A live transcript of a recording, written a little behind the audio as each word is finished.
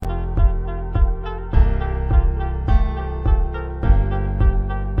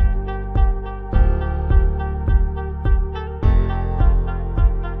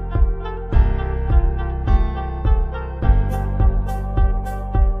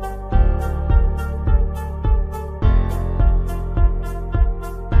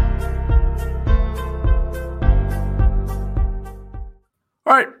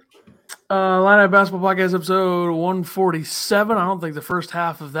Line Out Basketball Podcast episode 147. I don't think the first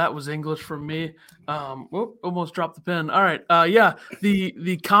half of that was English from me. Almost dropped the pen. All right.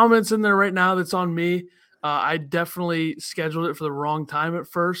 The comments in there right now that's on me. I definitely scheduled it for the wrong time at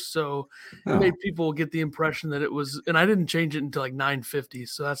first, so it made people get the impression that it was, and I didn't change it until like 9:50,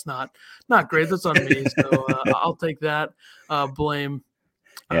 so that's not great. That's on me. So I'll take that blame.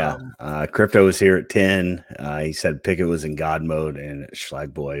 Yeah. Crypto was here at 10. He said Pickett was in God mode, and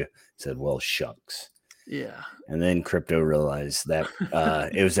Schlagboy said, well, shucks. Yeah. And then Crypto realized that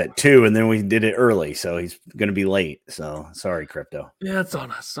it was at 2, and then we did it early, so he's going to be late. So sorry, Crypto. Yeah, it's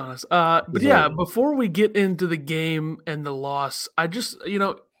on us. It's on us. But yeah, before we get into the game and the loss, I just,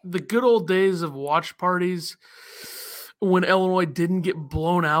 the good old days of watch parties when Illinois didn't get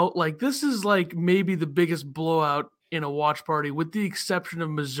blown out, like this is like maybe the biggest blowout in a watch party, with the exception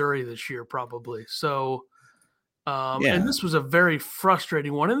of Missouri this year, probably. So, and this was a very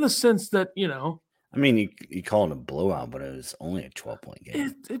frustrating one in the sense that, I mean, you call it a blowout, but it was only a 12-point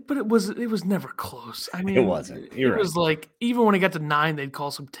game. But it was never close. I mean, it wasn't. It was like, even when it got to 9, they'd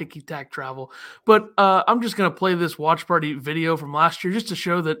call some ticky-tack travel. But I'm just going to play this watch party video from last year just to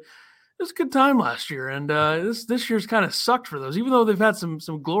show that it was a good time last year. And this year's kind of sucked for those, even though they've had some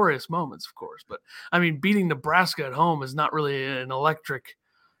glorious moments, of course. But, I mean, beating Nebraska at home is not really an electric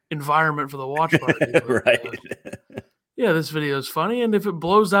environment for the watch party. Right. Yeah, this video is funny, and if it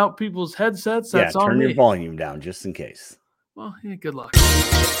blows out people's headsets, that's on me. Turn your volume down just in case. Well, yeah, good luck.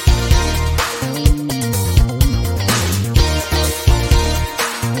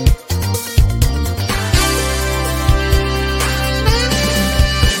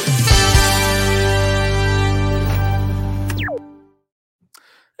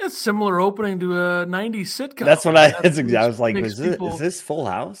 It's similar opening to a 90s sitcom. That's what I was like, is this Full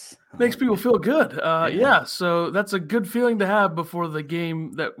House? Makes people feel good. Yeah, so that's a good feeling to have before the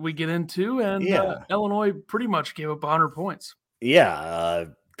game that we get into. And Illinois pretty much gave up 100 points. Yeah,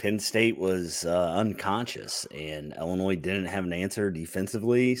 Penn State was unconscious, and Illinois didn't have an answer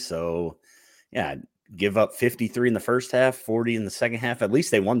defensively. So, yeah, give up 53 in the first half, 40 in the second half. At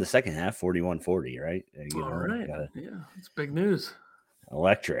least they won the second half, 41-40, right? All right. Yeah, it's big news.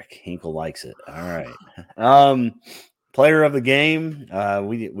 Electric. Hinkle likes it. All right. Player of the game.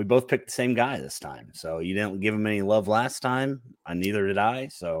 We both picked the same guy this time. So you didn't give him any love last time. Neither did I.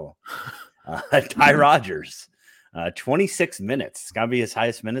 So Ty Rodgers, 26 minutes. It's got to be his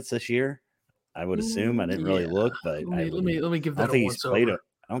highest minutes this year, I would assume. I didn't really look, but let me give that a once over.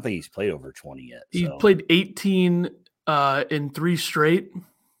 I don't think he's played over 20 yet. He played 18 in 3 straight.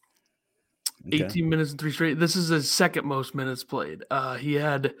 Okay. 18 minutes and 3 straight. This is his second most minutes played. He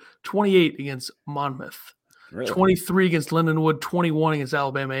had 28 against Monmouth, really? 23 against Lindenwood, 21 against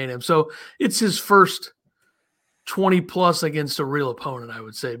Alabama A&M. So it's his first 20-plus against a real opponent, I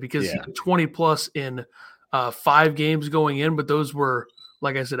would say, because he had 20-plus in 5 games going in, but those were,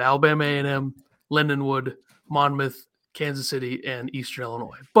 like I said, Alabama A&M, Lindenwood, Monmouth, Kansas City, and Eastern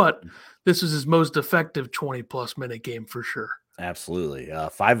Illinois. But this was his most effective 20-plus minute game for sure. Absolutely.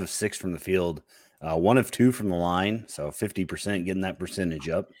 5 of 6 from the field, 1 of 2 from the line. So 50%, getting that percentage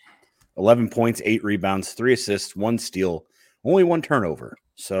up. 11 points, 8 rebounds, 3 assists, 1 steal, only 1 turnover.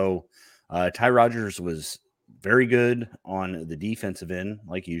 So Ty Rodgers was very good on the defensive end,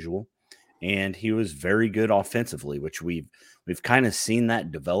 like usual. And he was very good offensively, which we've kind of seen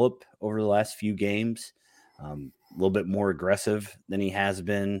that develop over the last few games. A little bit more aggressive than he has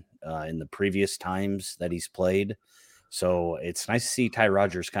been in the previous times that he's played. So it's nice to see Ty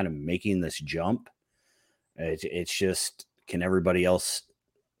Rodgers kind of making this jump. It's just, can everybody else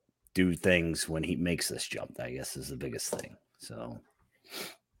do things when he makes this jump? I guess is the biggest thing. So,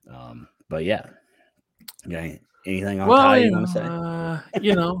 but yeah. Anything on Ty you want to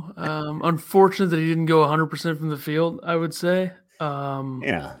say? Unfortunate that he didn't go 100% from the field, I would say.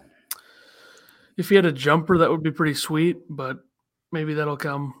 Yeah. If he had a jumper, that would be pretty sweet, but maybe that'll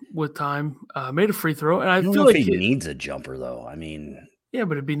come with time. Made a free throw, and I feel like he needs a jumper, though. I mean, yeah,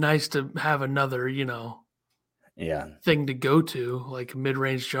 but it'd be nice to have another, thing to go to, like a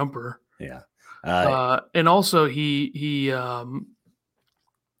mid-range jumper. Yeah, and also he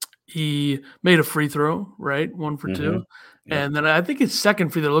made a free throw, right? 1 for 2, and then I think his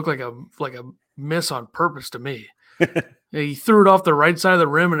second free throw looked like a miss on purpose to me. He threw it off the right side of the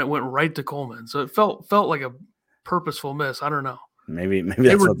rim, and it went right to Coleman. So it felt like a purposeful miss. I don't know. Maybe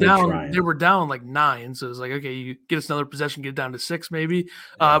that's what they're trying. They were down like 9, so it was like, okay, you get us another possession, get it down to 6 maybe.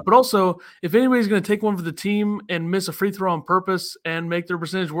 But also, if anybody's going to take one for the team and miss a free throw on purpose and make their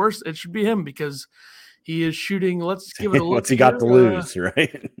percentage worse, it should be him, because he is shooting. Let's give it a look. What's he got to lose,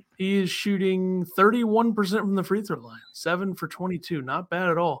 right? He is shooting 31% from the free throw line, 7 for 22. Not bad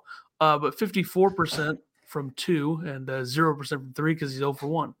at all. but 54% from 2 and 0% from 3 because he's 0 for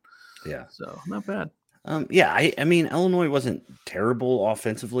 1. Yeah. So not bad. I mean, Illinois wasn't terrible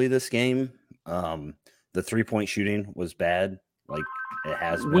offensively this game. The 3-point shooting was bad, like it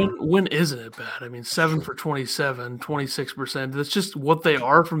has been. When isn't it bad? I mean, 7 for 27, 26%. That's just what they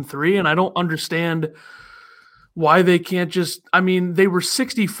are from 3, and I don't understand why they can't just – I mean, they were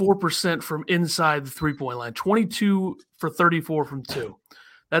 64% from inside the 3-point line, 22 for 34 from 2.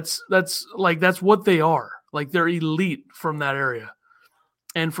 That's what they are. Like, they're elite from that area.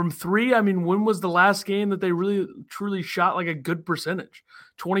 And from 3, I mean, when was the last game that they really truly shot like a good percentage?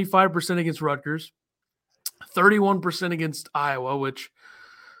 25% against Rutgers, 31% against Iowa, which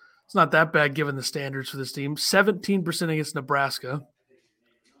it's not that bad given the standards for this team, 17% against Nebraska,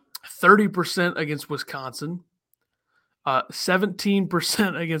 30% against Wisconsin,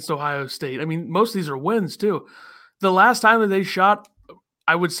 17% against Ohio State. I mean, most of these are wins too. The last time that they shot,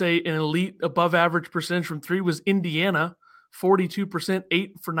 I would say, an elite above average percentage from 3 was Indiana, 42%,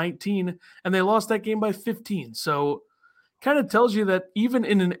 8 for 19, and they lost that game by 15. So kind of tells you that even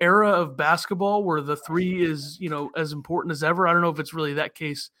in an era of basketball where the 3 is, as important as ever, I don't know if it's really that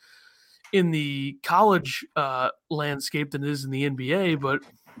case in the college landscape than it is in the NBA, but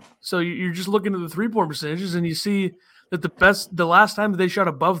so you're just looking at the 3-point percentages and you see that the last time that they shot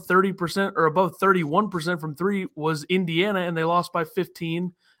above 30% or above 31% from 3 was Indiana, and they lost by 15,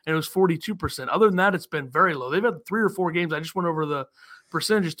 and it was 42%. Other than that, it's been very low. They've had 3 or 4 games. I just went over the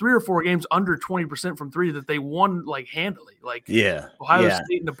percentages, 3 or 4 games under 20% from 3 that they won like handily. Like Ohio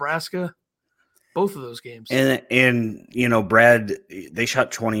State, Nebraska, both of those games. And Brad, they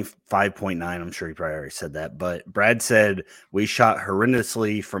shot 25.9. I'm sure he probably already said that, but Brad said we shot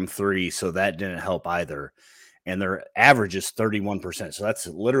horrendously from 3, so that didn't help either. And their average is 31%. So that's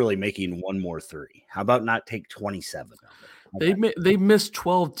literally making one more 3. How about not take 27? They missed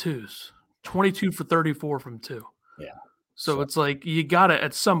 12 twos, 22 for 34 from 2. Yeah. So it's like you got to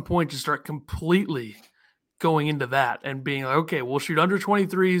at some point just start completely going into that and being like, okay, we'll shoot under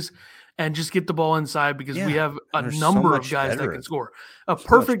 23s and just get the ball inside because we have a number of guys that can score. A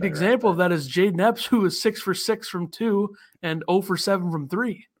perfect example of that is Jaden Epps, who is 6 for 6 from 2 and 0 for 7 from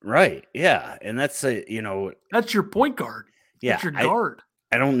 3. Right. Yeah. And that's that's your point guard. Yeah. That's your guard.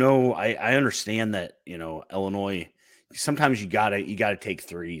 I don't know. I understand that, Illinois, sometimes you gotta take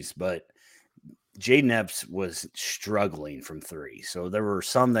 3s, but Jaden Epps was struggling from 3. So there were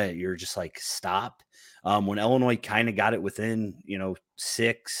some that you're just like, stop. When Illinois kind of got it within,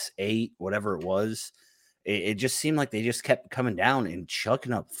 6, 8, whatever it was, it just seemed like they just kept coming down and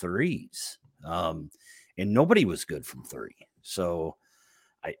chucking up 3s. And nobody was good from 3. So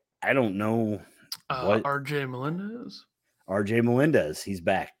I don't know what RJ Melendez. RJ Melendez, he's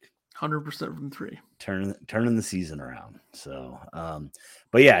back. 100% from 3. Turning the season around. So,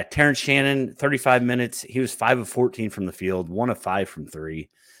 but yeah, Terrence Shannon, 35 minutes. He was 5 of 14 from the field, 1 of 5 from 3.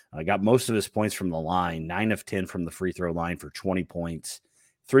 Got most of his points from the line, 9 of 10 from the free throw line for 20 points,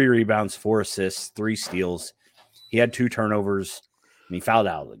 3 rebounds, 4 assists, 3 steals. He had 2 turnovers, and he fouled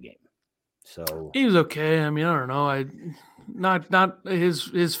out of the game. So he was okay. I mean, I don't know. Not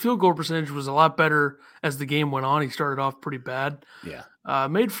his field goal percentage was a lot better as the game went on. He started off pretty bad. Yeah.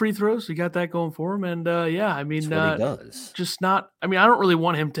 Made free throws. He got that going for him. And I mean, that's what he does. Just not. I mean, I don't really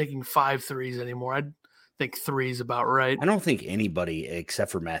want him taking 5 threes anymore. I think 3 is about right. I don't think anybody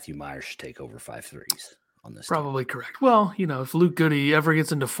except for Matthew Meyer should take over 5 threes on this. Probably correct. Well, if Luke Goody ever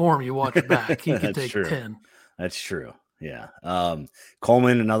gets into form, you watch back. He can take 10. That's true. Yeah.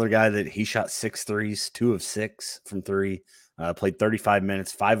 Coleman, another guy that he shot 6 threes, 2 of 6 from 3. Played 35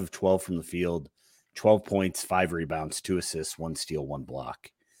 minutes, 5 of 12 from the field, 12 points, 5 rebounds, 2 assists, 1 steal, 1 block.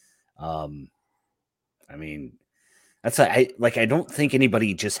 I mean, that's I don't think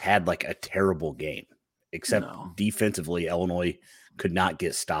anybody just had like a terrible game, except defensively, Illinois could not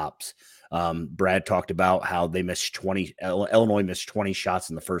get stops. Brad talked about how they missed 20. Illinois missed 20 shots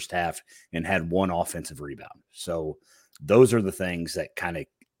in the first half and had 1 offensive rebound. So those are the things that kind of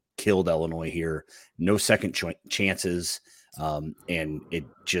killed Illinois here. No second chances. And it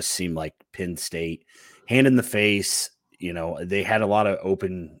just seemed like Penn State, hand in the face, they had a lot of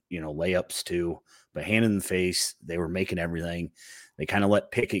open, layups too, but hand in the face, they were making everything. They kind of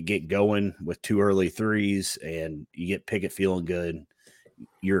let Pickett get going with 2 early 3s, and you get Pickett feeling good,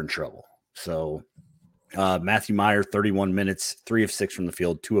 you're in trouble. So Matthew Meyer, 31 minutes, 3 of 6 from the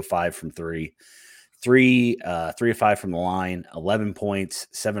field, 2 of 5 from 3, 3 of 5 from the line, 11 points,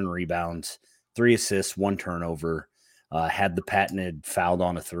 7 rebounds, 3 assists, 1 turnover. Had the patented fouled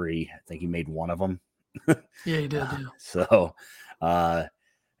on a 3. I think he made 1 of them. Yeah, he did. Yeah. So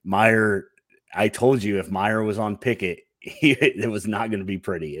Meyer, I told you if Meyer was on Pickett, it was not going to be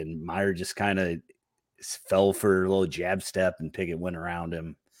pretty. And Meyer just kind of fell for a little jab step, and Pickett went around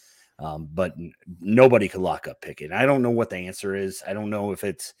him. But nobody could lock up Pickett. I don't know what the answer is. I don't know if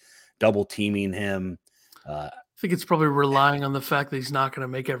it's double teaming him. I think it's probably relying on the fact that he's not going to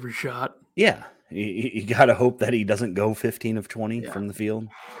make every shot. Yeah, you got to hope that he doesn't go 15 of 20 from the field.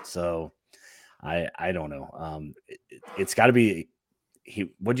 So I don't know. It's got to be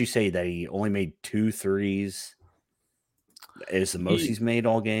what'd you say that he only made 2 threes? Is the most he's made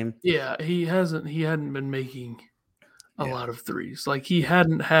all game? Yeah, he hadn't been making a lot of threes. Like he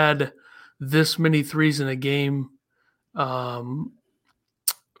hadn't had this many threes in a game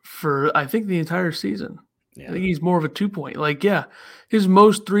for I think the entire season. Yeah. I think he's more of a 2-point. Like, yeah, his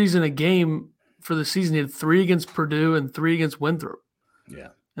most threes in a game for the season, he had 3 against Purdue and 3 against Winthrop. Yeah.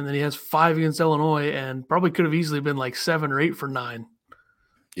 And then he has 5 against Illinois, and probably could have easily been like 7 or 8 for 9.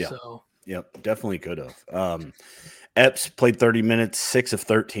 Yeah. So. Yep, definitely could have. Epps played 30 minutes, 6 of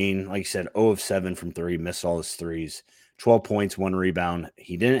 13. Like you said, 0 of 7 from 3, missed all his threes. 12 points, 1 rebound.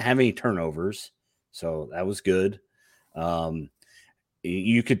 He didn't have any turnovers, so that was good.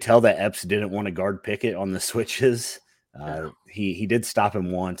 You could tell that Epps didn't want to guard Pickett on the switches. He did stop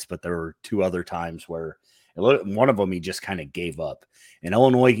him once, but there were 2 other times where one of them he just kind of gave up. And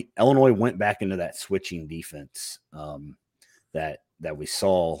Illinois went back into that switching defense that we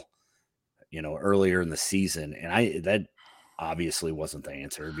saw, earlier in the season, and that obviously wasn't the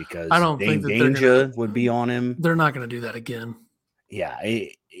answer because I don't think Danger would be on him. They're not going to do that again. Yeah,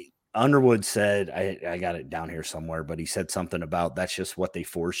 Underwood said, I got it down here somewhere, but he said something about that's just what they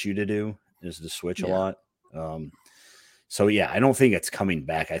force you to do is to switch a lot. So yeah, I don't think it's coming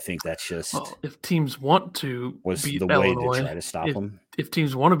back. I think that's just if teams want to beat the Illinois, way to try to stop them. If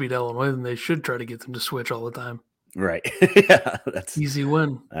teams want to beat Illinois, then they should try to get them to switch all the time. Right. Yeah, that's easy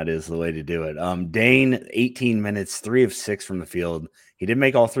win. That is the way to do it. Dane, 18 minutes, 3 of 6 from the field. He did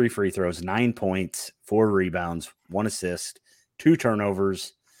make all 3 free throws, 9 points, 4 rebounds, 1 assist, 2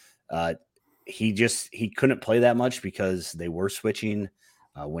 turnovers. He couldn't play that much because they were switching.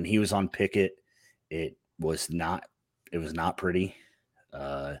 When he was on Pickett, it was not pretty.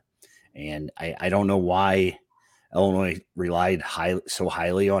 And I don't know why Illinois relied so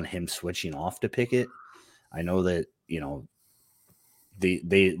highly on him switching off to Pickett. I know that,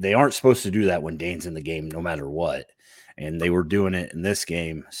 they aren't supposed to do that when Dane's in the game, no matter what. And they were doing it in this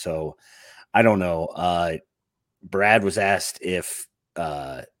game. So I don't know. Brad was asked if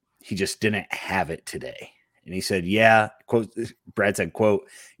he just didn't have it today. And he said, yeah, quote, Brad said, quote,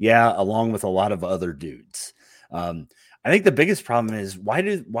 yeah, along with a lot of other dudes. I think the biggest problem is why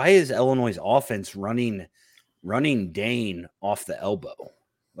is Illinois' offense running Dane off the elbow?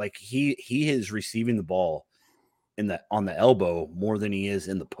 Like he is receiving the ball on the elbow more than he is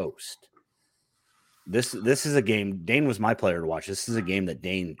in the post. This is a game. Dane was my player to watch. This is a game that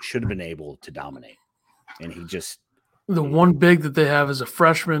Dane should have been able to dominate, and he just. The one big that they have is a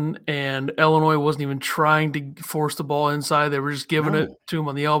freshman, and Illinois wasn't even trying to force the ball inside. They were just giving it to him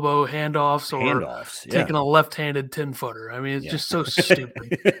on the elbow, handoffs, taking a left-handed 10-footer. I mean, it's just so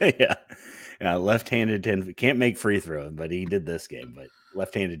stupid. Yeah, left-handed 10 can't make free throw, but he did this game. But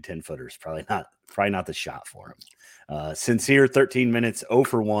left-handed 10-footer is probably not the shot for him. Sincere, 13 minutes, 0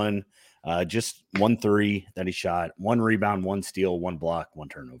 for 1, just 1 3 that he shot, 1 rebound, 1 steal, 1 block, 1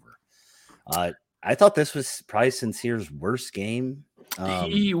 turnover. I thought this was probably Sincere's worst game.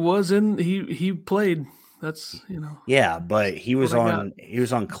 He played. That's Yeah, but he was on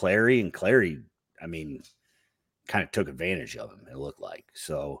Clary, and Clary, I mean, kind of took advantage of him. It looked like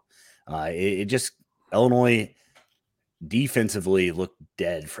so. It just Illinois defensively looked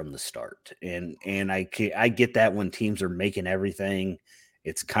dead from the start, and I get that when teams are making everything,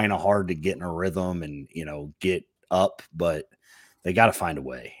 it's kind of hard to get in a rhythm and get up, but they got to find a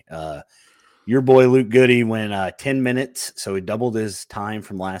way. Your boy Luke Goody went 10 minutes, so he doubled his time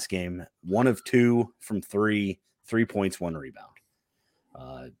from last game. 1 of 2 from 3, 3 points, 1 rebound.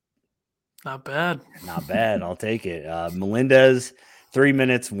 Not bad. Not bad. I'll take it. Melendez, 3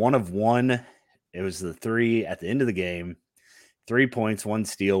 minutes, 1 of 1. It was the 3 at the end of the game. 3 points, 1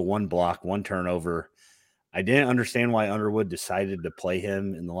 steal, 1 block, 1 turnover. I didn't understand why Underwood decided to play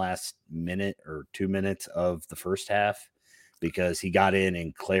him in the last minute or 2 minutes of the first half, because he got in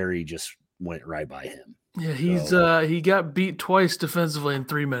and Clary just went right by him. Yeah, he got beat twice defensively in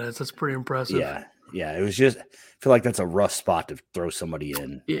 3 minutes. That's pretty impressive. Yeah. It was just, I feel like that's a rough spot to throw somebody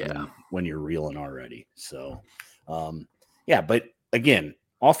in. Yeah. When you're reeling already. So, but again,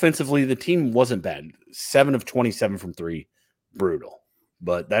 offensively, the team wasn't bad. 7 of 27 from 3, brutal.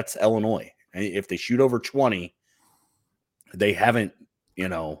 But that's Illinois. If they shoot over 20, they haven't,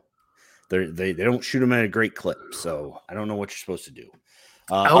 They don't shoot them at a great clip, so I don't know what you're supposed to do.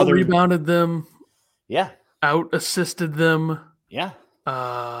 Out rebounded them. Yeah. Out assisted them. Yeah.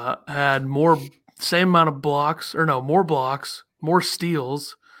 Had same amount of blocks, more blocks, more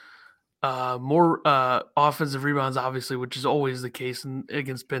steals, more offensive rebounds, obviously, which is always the case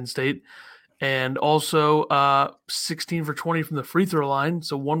against Penn State. And also 16 for 20 from the free throw line.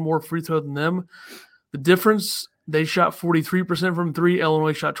 So one more free throw than them. The difference, they shot 43% from three.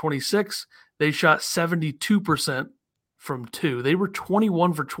 Illinois shot 26. They shot 72% from two. They were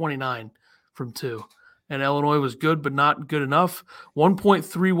 21 for 29 from two. And Illinois was good, but not good enough.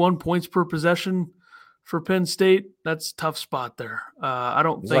 1.31 points per possession for Penn State. That's a tough spot there. I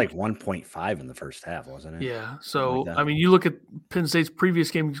don't think like 1.5 in the first half, wasn't it? Yeah. So, I mean, you look at Penn State's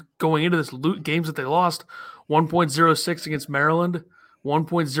previous games going into this games that they lost, 1.06 against Maryland,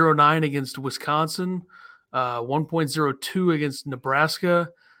 1.09 against Wisconsin, 1.02 against Nebraska,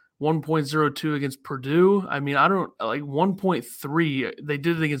 1.02 against Purdue. I mean, 1.3. They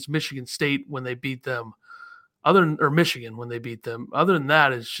did it against Michigan State when they beat them. Michigan when they beat them. Other than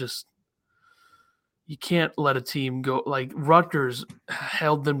that, it's just you can't let a team go. Like Rutgers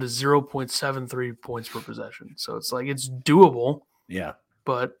held them to 0.73 points per possession. So it's like it's doable. Yeah.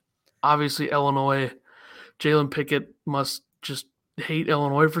 But obviously Illinois, Jalen Pickett must just hate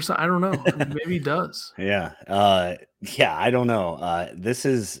Illinois for something. I don't know. I mean, maybe he does. Yeah. I don't know. This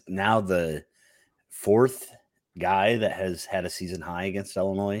is now the fourth guy that has had a season high against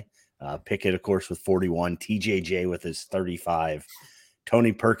Illinois. Pickett, of course, with 41, TJJ with his 35,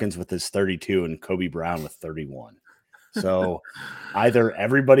 Tony Perkins with his 32, and Kobe Brown with 31. So either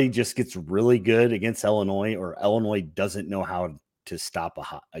everybody just gets really good against Illinois, or Illinois doesn't know how to stop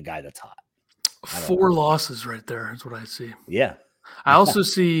a guy that's hot. 4 losses right there is what I see. Yeah. I also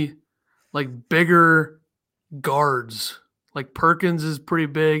see like bigger guards. Like Perkins is pretty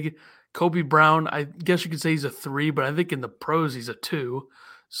big. Kobe Brown, I guess you could say he's a 3, but I think in the pros he's a 2.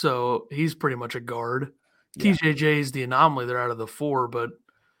 So he's pretty much a guard. Yeah. TJJ is the anomaly. They're out of the 4, but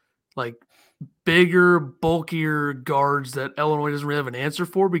like bigger, bulkier guards that Illinois doesn't really have an answer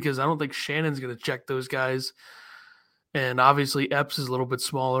for, because I don't think Shannon's going to check those guys. And obviously Epps is a little bit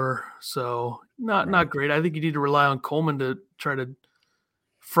smaller, so not great. I think you need to rely on Coleman to try to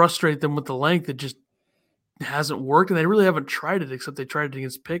frustrate them with the length. It just hasn't worked, and they really haven't tried it, except they tried it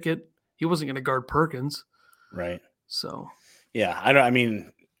against Pickett. He wasn't going to guard Perkins. Right. So. Yeah,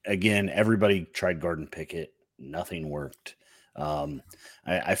 again, everybody tried guarding Pickett. Nothing worked.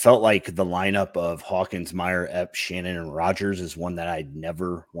 I felt like the lineup of Hawkins, Meyer, Epps, Shannon, and Rogers is one that I'd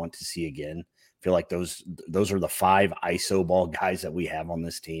never want to see again. I feel like those are the 5 ISO ball guys that we have on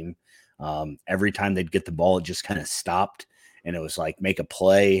this team. Every time they'd get the ball, it just kind of stopped, and it was like make a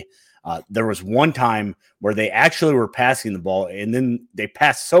play. There was one time where they actually were passing the ball, and then they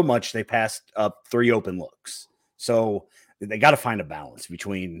passed so much they passed up 3 open looks. So they got to find a balance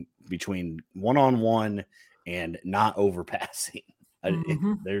between one-on-one and not overpassing.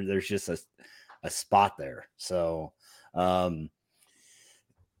 Mm-hmm. There's just a spot there. So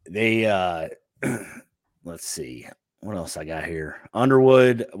they let's see what else I got here.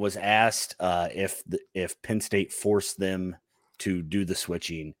 Underwood was asked if Penn State forced them to do the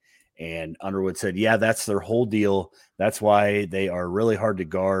switching, and Underwood said, yeah, that's their whole deal. That's why they are really hard to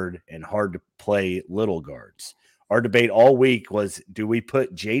guard and hard to play little guards. Our debate all week was, do we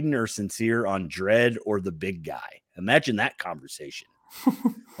put Jaden or Sincere on Dredd or the big guy? Imagine that conversation.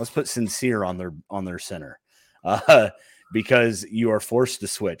 Let's put Sincere on their center because you are forced to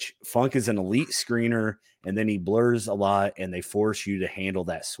switch. Funk is an elite screener, and then he blurs a lot, and they force you to handle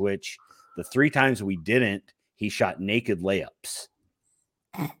that switch. The 3 times we didn't, he shot naked layups.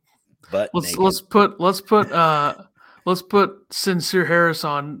 But let's put Sincere Harris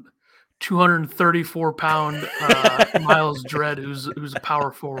on 234-pound Miles Dredd, who's a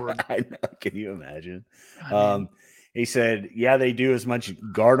power forward. I know. Can you imagine? He said, yeah, they do as much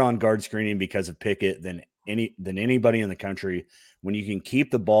guard-on-guard screening because of Pickett than anybody in the country. When you can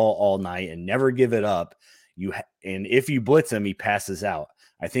keep the ball all night and never give it up, and if you blitz him, he passes out.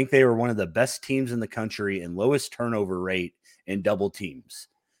 I think they were one of the best teams in the country and lowest turnover rate in double teams.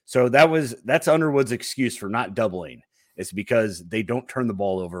 So that's Underwood's excuse for not doubling. It's because they don't turn the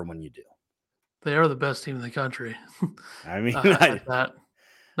ball over when you do. They are the best team in the country. I mean,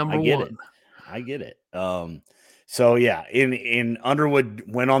 number 1. I get it. So yeah, in Underwood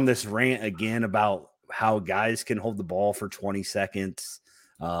went on this rant again about how guys can hold the ball for 20 seconds,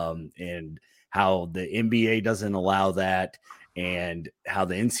 and how the NBA doesn't allow that, and how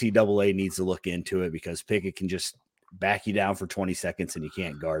the NCAA needs to look into it because Pickett can just back you down for 20 seconds and you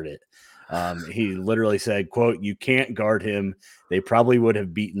can't guard it. He literally said, quote, "You can't guard him. They probably would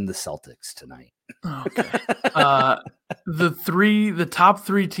have beaten the Celtics tonight." Okay. The top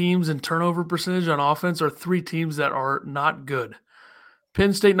 3 teams in turnover percentage on offense are 3 teams that are not good.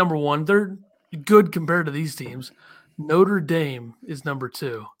 Penn State number 1, they're good compared to these teams. Notre Dame is number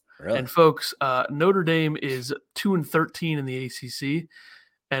 2. Really? And folks, Notre Dame is 2-13 in the ACC,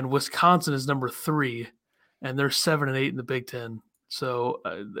 and Wisconsin is number 3, and they're 7-8 in the Big Ten. So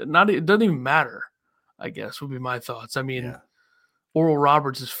it doesn't even matter, I guess, would be my thoughts. I mean, Oral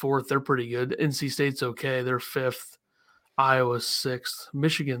Roberts is 4th. They're pretty good. NC State's okay. They're 5th. Iowa's 6th.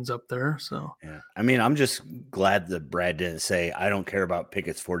 Michigan's up there. So yeah, I mean, I'm just glad that Brad didn't say, "I don't care about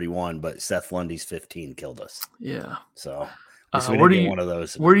Pickett's 41, but Seth Lundy's 15 killed us." Yeah. So where do one of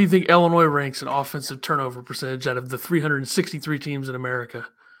those. Where do you think Illinois ranks in offensive turnover percentage out of the 363 teams in America?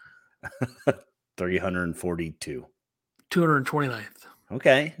 342. 229th.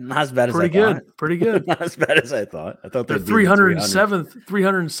 Okay, not as bad as Pretty I good. thought. Pretty good. Not as bad as I thought. I thought they're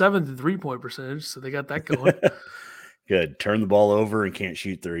 307th in 3-point percentage, so they got that going. Good. Turn the ball over and can't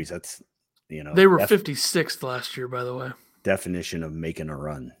shoot threes. That's, they were 56th last year, by the way. Definition of making a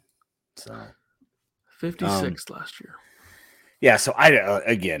run. So 56th last year. Yeah. So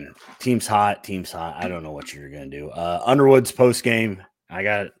again, team's hot. I don't know what you're gonna do. Underwood's post game. I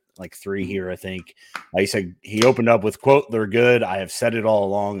got like 3 here, I think. He said he opened up with, quote, "They're good. I have said it all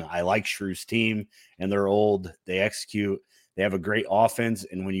along. I like Shrew's team, and they're old. They execute. They have a great offense.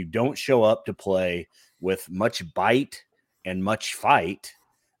 And when you don't show up to play with much bite and much fight,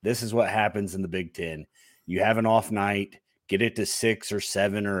 this is what happens in the Big Ten. You have an off night, get it to 6 or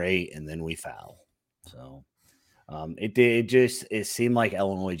 7 or 8, and then we foul." So it seemed like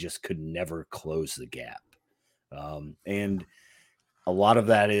Illinois just could never close the gap. And a lot of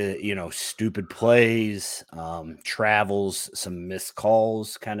that is, stupid plays, travels, some missed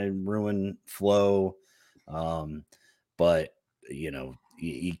calls kind of ruin flow. But,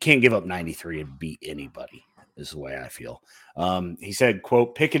 you can't give up 93 and beat anybody is the way I feel. He said,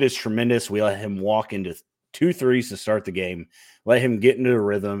 quote, "Pickett is tremendous. We let him walk into 2 threes to start the game, let him get into a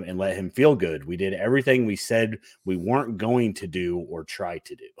rhythm, and let him feel good. We did everything we said we weren't going to do or try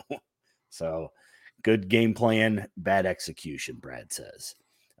to do." So good game plan, bad execution, Brad says.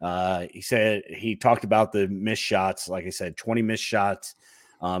 He said he talked about the missed shots. Like I said, 20 missed shots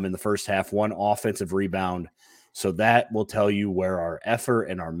in the first half, 1 offensive rebound. So that will tell you where our effort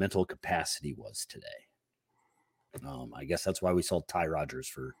and our mental capacity was today. I guess that's why we saw Ty Rodgers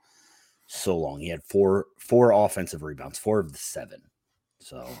for so long. He had four offensive rebounds, 4 of the 7.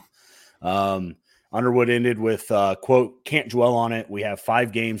 So Underwood ended with, quote, "Can't dwell on it. We have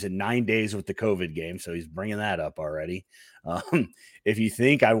 5 games in 9 days with the COVID game." So he's bringing that up already. If you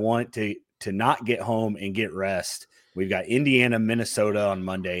think I want to not get home and get rest, we've got Indiana, Minnesota on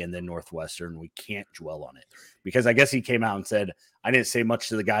Monday, and then Northwestern. We can't dwell on it, because I guess he came out and said, "I didn't say much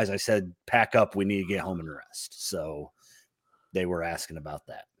to the guys. I said, pack up. We need to get home and rest." So they were asking about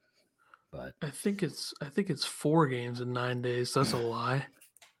that. But I think it's 4 games in 9 days. That's a lie.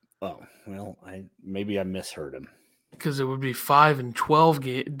 Oh, well, maybe I misheard him. Because it would be 5 and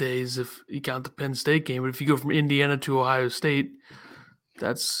 12 days if you count the Penn State game. But if you go from Indiana to Ohio State,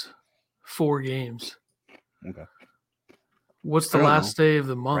 that's 4 games. Okay. What's the last day of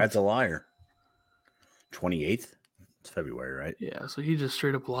the month? Brad's a liar. 28th? It's February, right? Yeah, so he just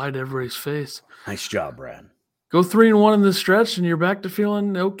straight up lied to everybody's face. Nice job, Brad. Go 3-1 in this stretch, and you're back to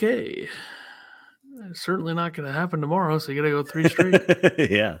feeling okay. It's certainly not going to happen tomorrow, so you got to go 3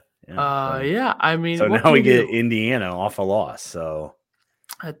 straight. Yeah. Yeah, I mean, so now we get Indiana off a loss, so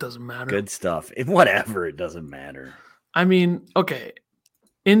that doesn't matter. Good stuff. Whatever, it doesn't matter. I mean, okay,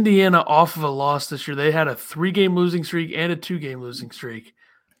 Indiana off of a loss this year. They had a 3-game losing streak and a 2-game losing streak.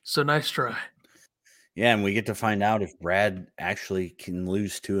 So nice try. Yeah, and we get to find out if Brad actually can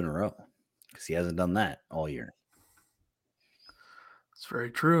lose 2 in a row, because he hasn't done that all year. It's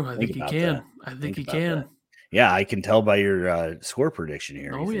very true. I think he can. That. I think he can. That. Yeah, I can tell by your score prediction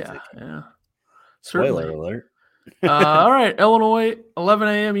here. Oh, yeah. Yeah. Spoiler alert. All right. Illinois, 11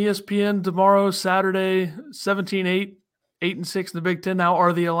 a.m. ESPN tomorrow, Saturday, 17-8, 8-6 in the Big Ten. Now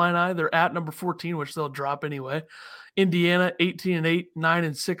are the Illini. They're at number 14, which they'll drop anyway. Indiana, 18-8,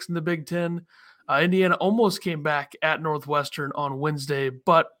 9-6 in the Big Ten. Indiana almost came back at Northwestern on Wednesday,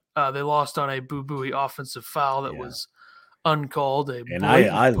 but they lost on a boo-booey offensive foul that was uncalled. And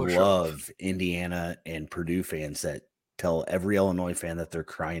I love Indiana and Purdue fans that tell every Illinois fan that they're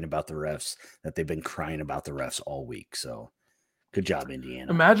crying about the refs, that they've been crying about the refs all week. So good job,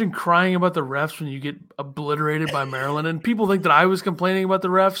 Indiana. Imagine crying about the refs when you get obliterated by Maryland. And people think that I was complaining about the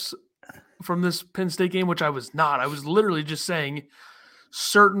refs from this Penn State game, which I was not. I was literally just saying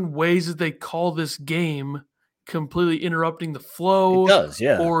certain ways that they call this game completely interrupting the flow. It does,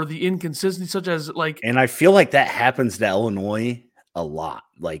 yeah. Or the inconsistency, such as like. And I feel like that happens to Illinois a lot.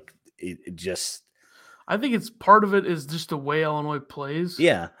 Like it just. I think it's part of it is just the way Illinois plays.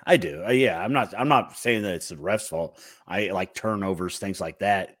 Yeah, I do. Yeah, I'm not saying that it's the ref's fault. I like turnovers, things like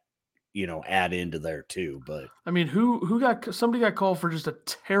that, add into there too. But I mean, somebody got called for just a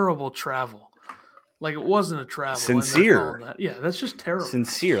terrible travel. Like it wasn't a travel. Sincere. Yeah, that's just terrible.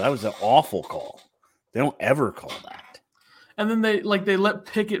 Sincere. That was an awful call. They don't ever call that. And then they let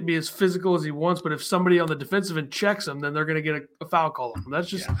Pickett be as physical as he wants, but if somebody on the defensive end checks him, then they're going to get a foul call on him. That's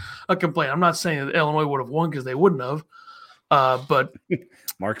just a complaint. I'm not saying that Illinois would have won because they wouldn't have. But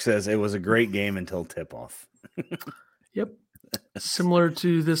Mark says it was a great game until tip-off. Yep. Similar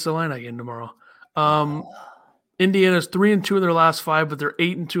to this Illini game tomorrow. Indiana's 3-2 in their last 5, but they're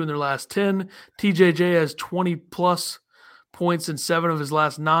 8-2 in their last 10. TJJ has 20-plus points in 7 of his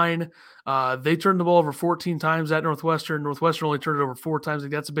last 9. They turned the ball over 14 times at Northwestern. Northwestern only turned it over 4 times.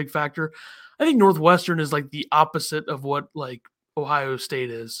 Like that's a big factor. I think Northwestern is like the opposite of what like Ohio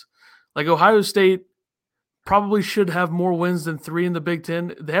State is. Like Ohio State probably should have more wins than 3 in the Big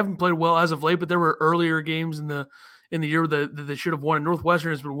Ten. They haven't played well as of late, but there were earlier games in the year that they should have won. And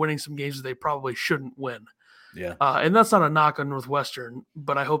Northwestern has been winning some games that they probably shouldn't win. Yeah. And that's not a knock on Northwestern,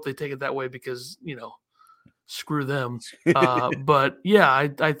 but I hope they take it that way because, screw them. But yeah,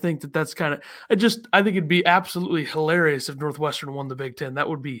 I think that's kind of, I think it'd be absolutely hilarious if Northwestern won the Big Ten. That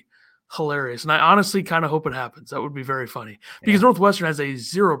would be hilarious. And I honestly kind of hope it happens. That would be very funny because Northwestern has a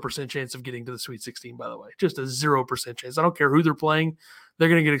 0% chance of getting to the Sweet 16, by the way, just a 0% chance. I don't care who they're playing. They're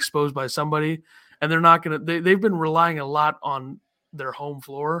going to get exposed by somebody and they're not going to, they've been relying a lot on their home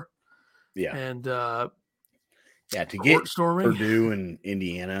floor. Yeah. And, to get Purdue and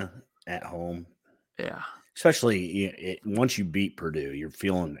Indiana at home. Yeah. Especially once you beat Purdue, you're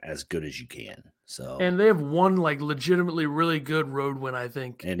feeling as good as you can. So, and they have one like legitimately really good road win, I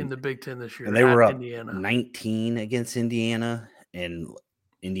think, in the Big Ten this year. And they were up 19 against Indiana, and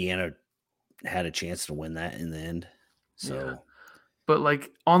Indiana had a chance to win that in the end. So, but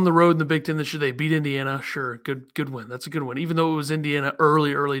like on the road in the Big Ten this year, they beat Indiana. Sure, good win. That's a good win, even though it was Indiana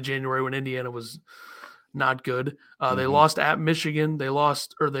early January when Indiana was not good. They lost at Michigan. They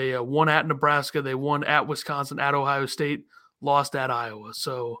won at Nebraska. They won at Wisconsin, at Ohio State, lost at Iowa.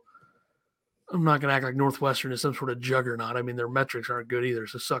 So I'm not going to act like Northwestern is some sort of juggernaut. I mean, their metrics aren't good either,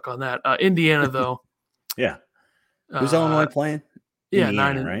 so suck on that. Indiana, though. Yeah. Who's Illinois playing?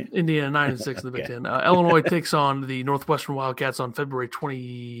 Indiana, right? Indiana 9-6 in the Big Ten. Illinois takes on the Northwestern Wildcats on February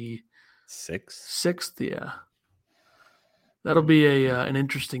 26th. 6th, yeah. That'll be an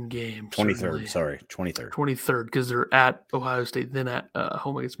interesting game. 23rd, sorry, 23rd. 23rd, because they're at Ohio State, then at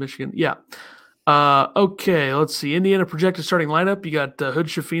home against Michigan. Yeah. Okay, let's see. Indiana projected starting lineup. You got Hood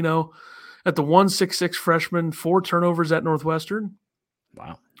Schifino at the 1.66 freshman, 4 turnovers at Northwestern.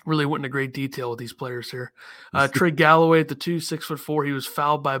 Wow. Really went into great detail with these players here. Trey Galloway at the 2, 6'4". He was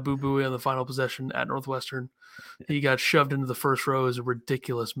fouled by Boo Buie on the final possession at Northwestern. He got shoved into the first row as a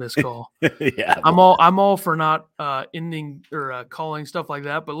ridiculous missed call. Yeah, I'm all for not ending or calling stuff like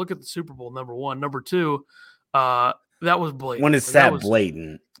that, but look at the Super Bowl, number 1. Number 2, that was blatant. When it's that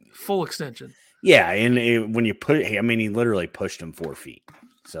blatant. Full extension. Yeah, and when you he literally pushed him 4 feet.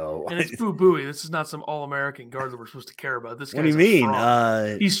 So and it's Boo Buie. This is not some All-American guard that we're supposed to care about. This guy's what do you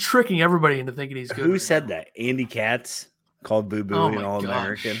mean? He's tricking everybody into thinking he's good. Who said that? Andy Katz called Boo Buie an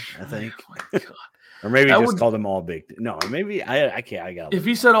All-American, I think. Oh my God. Or maybe he just called them all big. No, maybe I can't. I got. If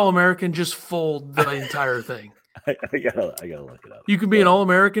he said All-American, just fold the entire thing. I gotta look it up. You can be an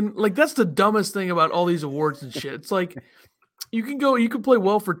All-American. Like that's the dumbest thing about all these awards and shit. It's like you can play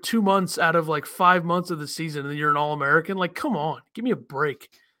well for 2 months out of like 5 months of the season, and then you're an All-American. Like, come on, give me a break.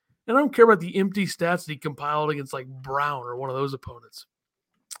 And I don't care about the empty stats that he compiled against like Brown or one of those opponents.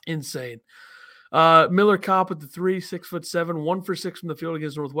 Insane. Miller Kopp at the 3, 6'7", 1 for 6 from the field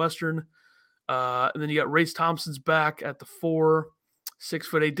against Northwestern. And then you got Race Thompson's back at the 4,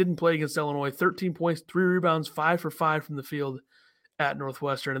 6'8". Didn't play against Illinois. 13 points, 3 rebounds, 5 for 5 from the field at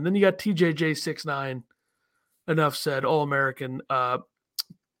Northwestern. And then you got TJJ 6'9". Enough said. All-American.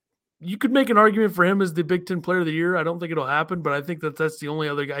 You could make an argument for him as the Big Ten Player of the Year. I don't think it'll happen, but I think that's the only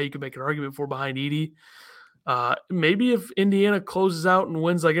other guy you can make an argument for behind Edey. Maybe if Indiana closes out and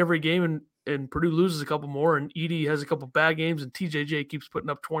wins like every game and Purdue loses a couple more and Edey has a couple bad games and TJJ keeps putting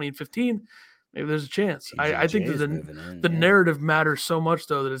up 20 and 15, maybe there's a chance. I think that the narrative matters so much,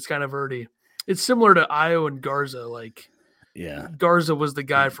 though, that it's kind of already – it's similar to Ayo and Garza. Like, Garza was the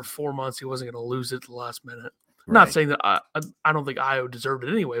guy for 4 months. He wasn't going to lose it at the last minute. I'm not saying that I don't think Ayo deserved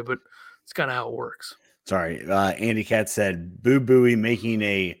it anyway, but It's kind of how it works. Sorry. Andy Katz said Boo Buie making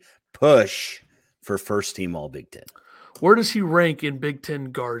a push for first team All Big Ten. Where does he rank in Big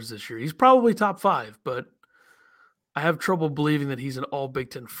Ten guards this year? He's probably top 5, but I have trouble believing that he's an All Big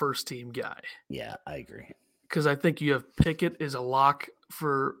Ten first team guy. Yeah, I agree. Because I think you have Pickett is a lock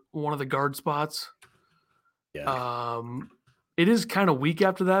for one of the guard spots. Yeah. It is kind of weak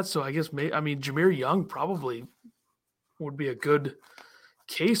after that, so I guess Jahmir Young probably would be a good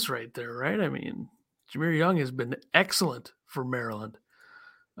case right there, right? I mean, Jahmir Young has been excellent for Maryland.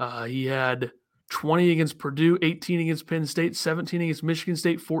 He had 20 against Purdue, 18 against Penn State, 17 against Michigan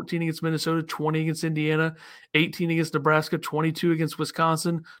State, 14 against Minnesota, 20 against Indiana, 18 against Nebraska, 22 against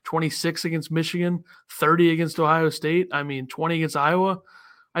Wisconsin, 26 against Michigan, 30 against Ohio State. 20 against Iowa.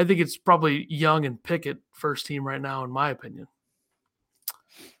 I think it's probably Young and Pickett first team right now, in my opinion.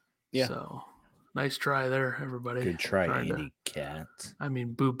 Yeah. So nice try there, everybody. Good try, Andy Katz.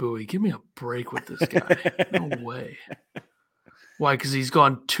 Boo Buie. Give me a break with this guy. No way. Why? Because he's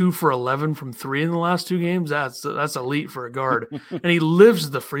gone 2 for 11 from 3 in the last 2 games. That's elite for a guard, and he lives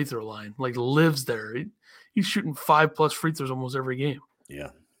the free throw line. Like lives there. He's shooting 5+ free throws almost every game.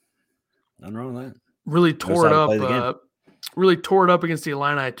 Yeah, nothing wrong with that. Really tore it up. Really tore it up against the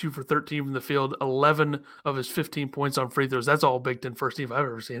Illini. 2 for 13 from the field. 11 of his 15 points on free throws. That's all Big Ten first team if I've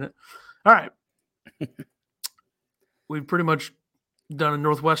ever seen it. All right, we've pretty much done a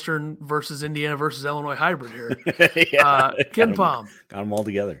Northwestern versus Indiana versus Illinois hybrid here. Ken Palm. Got them all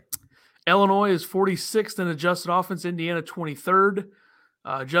together. Illinois is 46th in adjusted offense, Indiana 23rd.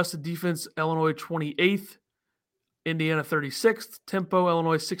 Adjusted defense, Illinois 28th, Indiana 36th. Tempo,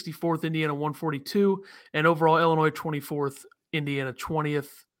 Illinois 64th, Indiana 142. And overall, Illinois 24th, Indiana 20th.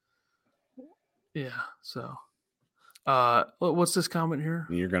 Yeah, so. What's this comment here?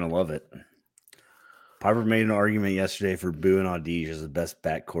 You're going to love it. Piper made an argument yesterday for Boo and Audige as the best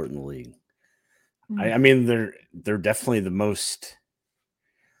backcourt in the league. I mean, they're definitely the most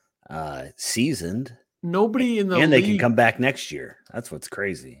seasoned. Nobody in the league, they can come back next year. That's what's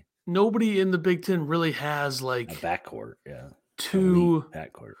crazy. Nobody in the Big Ten really has like a backcourt, yeah. 2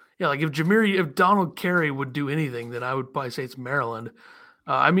 backcourt. Yeah, like if Donald Carey would do anything, then I would probably say it's Maryland.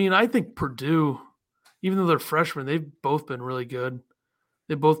 I think Purdue, even though they're freshmen, they've both been really good.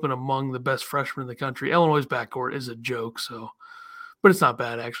 They've both been among the best freshmen in the country. Illinois' backcourt is a joke, but it's not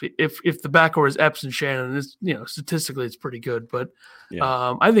bad actually. If the backcourt is Epps and Shannon, it's, statistically it's pretty good. But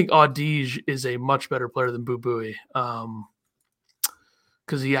yeah. I think Audige is a much better player than Boo Buie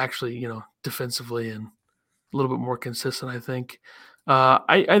because he actually, defensively and a little bit more consistent. I think.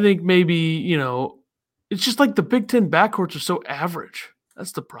 I think maybe it's just like the Big Ten backcourts are so average.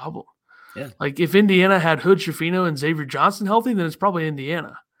 That's the problem. Yeah. Like if Indiana had Hood Schifino and Xavier Johnson healthy, then it's probably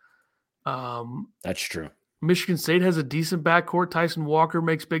Indiana. That's true. Michigan State has a decent backcourt. Tyson Walker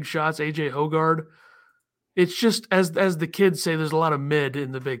makes big shots. AJ Hoggard. It's just as the kids say, there's a lot of mid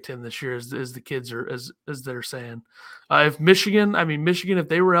in the Big Ten this year, as the kids are as they're saying. If Michigan, if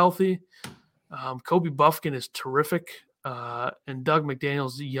they were healthy, Kobe Buffkin is terrific, and Doug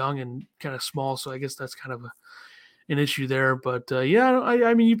McDaniel's young and kind of small, so I guess that's kind of an issue there. But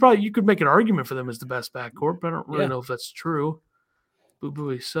you could make an argument for them as the best backcourt, but I don't really know if that's true. Boo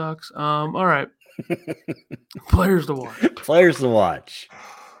Buie sucks. All right. Players to watch.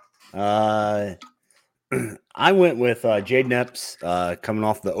 I went with Jaden Epps coming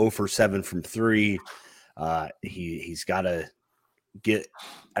off the 0 for 7 from 3. He's got to get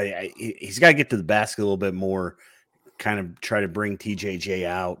he's got to get to the basket a little bit more, kind of try to bring TJJ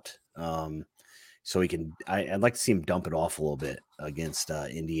out. So he can, I'd like to see him dump it off a little bit against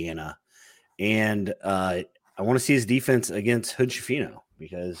Indiana. And I want to see his defense against Hood Schifino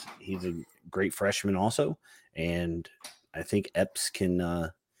because he's a great freshman also. And I think Epps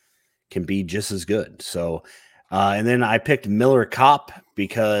can be just as good. So, and then I picked Miller Kopp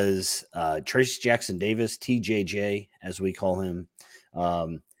because Tracy Jackson Davis, TJJ, as we call him,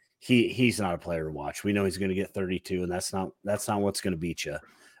 he's not a player to watch. We know he's going to get 32, and that's not what's going to beat you.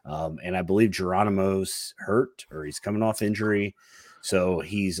 And I believe Geronimo's hurt or he's coming off injury. So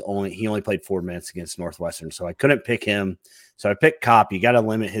he only played 4 minutes against Northwestern. So I couldn't pick him. So I picked Kopp. You got to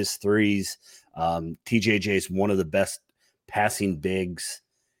limit his threes. TJJ is one of the best passing bigs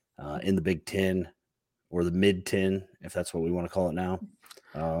in the Big Ten or the mid 10, if that's what we want to call it now.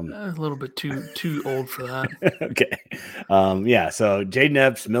 A little bit too old for that. Okay. So Jaden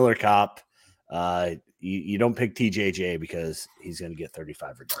Epps, Miller Kopp. You don't pick TJJ because he's going to get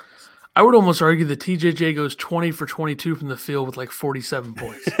 35 regardless. I would almost argue that TJJ goes 20 for 22 from the field with like 47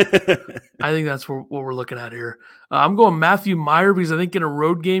 points. I think that's what we're looking at here. I'm going Matthew Meyer because I think in a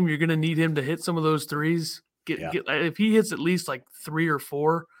road game, you're going to need him to hit some of those threes. If he hits at least like 3 or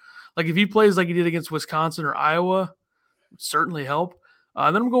 4, Like if he plays like he did against Wisconsin or Iowa, would certainly help.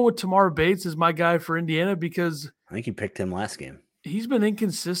 Then I'm going with Tamar Bates as my guy for Indiana because I think you picked him last game. he's been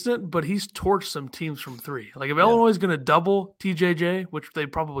inconsistent, but he's torched some teams from three. Like if Yeah. Illinois is going to double TJJ, which they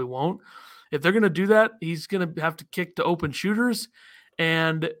probably won't, if they're going to do that, he's going to have to kick to open shooters.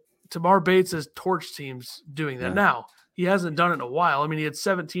 And Tamar Bates has torched teams doing that. Yeah. Now, he hasn't done it in a while. I mean, he had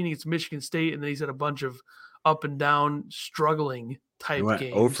 17 against Michigan State, and then he's had a bunch of up and down struggling type He went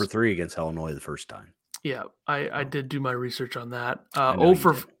games. 0 for 3 against Illinois the first time. Yeah, I did do my research on that. I know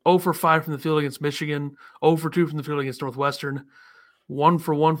 0 for 5 from the field against Michigan, 0 for 2 from the field against Northwestern, 1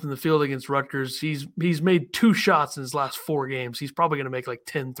 for 1 from the field against Rutgers. He's made 2 shots in his last 4 games. He's probably going to make like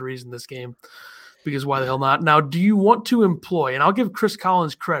 10 threes in this game because why the hell not? Now, do you want to employ, and I'll give Chris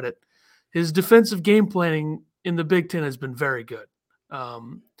Collins credit, his defensive game planning in the Big Ten has been very good.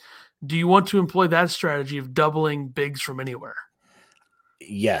 Do you want to employ that strategy of doubling bigs from anywhere?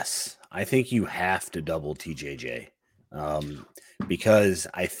 Yes, I think you have to double TJJ because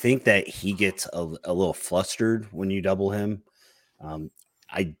I think that he gets a little flustered when you double him.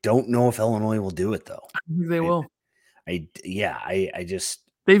 I don't know if Illinois will do it though. I think they will. I just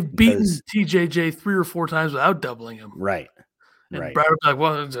they've beaten TJJ 3 or 4 times without doubling him. Right. And right. Brad would be like,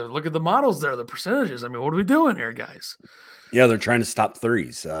 well, look at the models there, the percentages. I mean, what are we doing here, guys? Yeah, they're trying to stop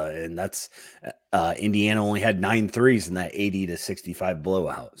threes, and that's Indiana only had 9 threes in that 80-65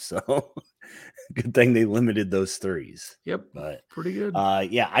 blowout. So good thing they limited those threes. Yep, but pretty good.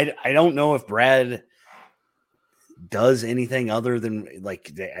 Yeah, I don't know if Brad does anything other than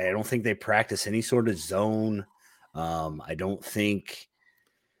like I don't think they practice any sort of zone. I don't think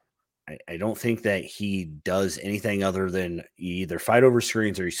that he does anything other than you either fight over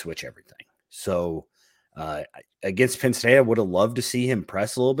screens or you switch everything. So against Penn State, I would have loved to see him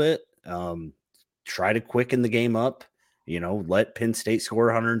press a little bit, try to quicken the game up, let Penn State score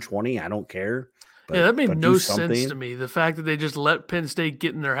 120. I don't care. But, yeah, that made no sense to me. The fact that they just let Penn State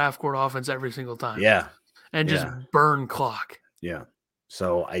get in their half-court offense every single time. Yeah. And just burn clock. Yeah.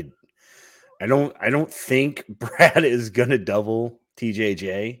 So I don't think Brad is going to double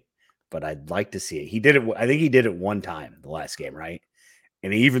TJJ, but I'd like to see it. He did it. I think he did it one time the last game, right?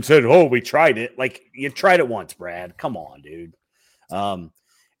 And he even said, "Oh, we tried it." Like you tried it once, Brad. Come on, dude. And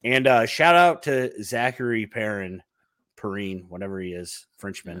shout out to Zachary Perrine, whatever he is,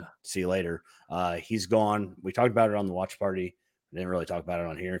 Frenchman. Yeah. See you later. He's gone. We talked about it on the watch party. I didn't really talk about it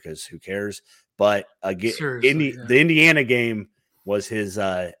on here because who cares? But the Indiana game was his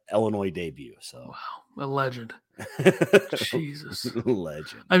Illinois debut. So wow, a legend. Jesus,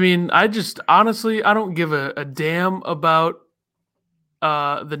 legend. I mean, I don't give a damn about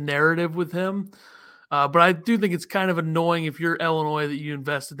the narrative with him. But I do think it's kind of annoying if you're Illinois that you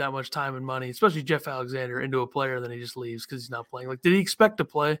invested that much time and money, especially Jeff Alexander, into a player and then he just leaves because he's not playing. Like, did he expect to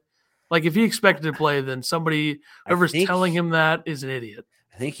play? Like, if he expected to play, then whoever's telling him that is an idiot.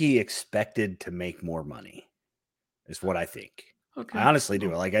 I think he expected to make more money, is what I think. Okay. I honestly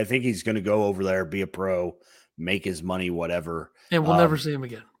do. Like, I think he's going to go over there, be a pro, make his money, whatever. And we'll never see him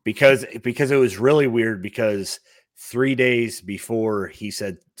again. Because it was really weird because 3 days before he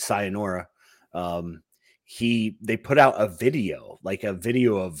said sayonara, they put out a video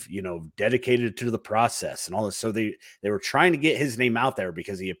of, dedicated to the process and all this. So they were trying to get his name out there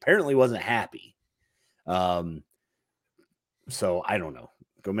because he apparently wasn't happy. So I don't know.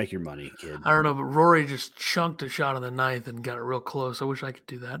 Go make your money, kid. I don't know, but Rory just chunked a shot in the 9th and got it real close. I wish I could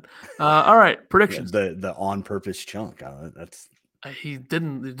do that. All right, predictions. Yeah, the on purpose chunk. That's. He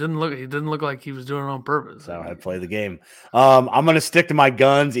didn't look like he was doing it on purpose. That's how I play the game. I'm going to stick to my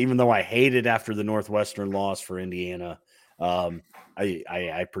guns, even though I hated after the Northwestern loss for Indiana.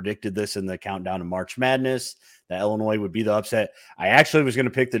 I predicted this in the countdown to March Madness that Illinois would be the upset. I actually was going to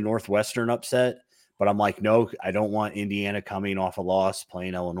pick the Northwestern upset, but I'm like, no, I don't want Indiana coming off a loss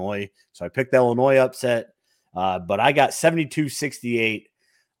playing Illinois. So I picked the Illinois upset, but I got 72-68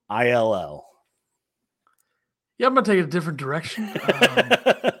 ILL. Yeah, I'm going to take it a different direction.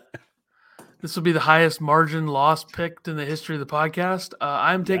 This will be the highest margin loss picked in the history of the podcast.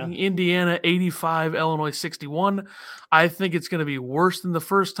 I'm taking Indiana 85, Illinois 61. I think it's going to be worse than the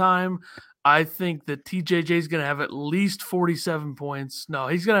first time. I think that TJJ is going to have at least 47 points. No,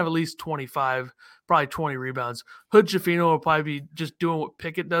 he's going to have at least 25, probably 20 rebounds. Hood Schifino will probably be just doing what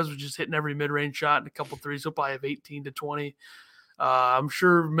Pickett does, which is hitting every mid-range shot and a couple threes. He'll probably have 18 to 20. I'm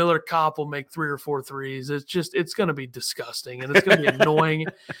sure Miller Kopp will make 3 or 4 threes. It's going to be disgusting and it's going to be annoying.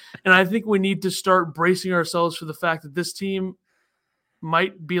 And I think we need to start bracing ourselves for the fact that this team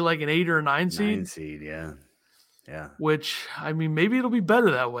might be like an 8 or a 9 seed. 9 seed, yeah. Yeah. Which, I mean, maybe it'll be better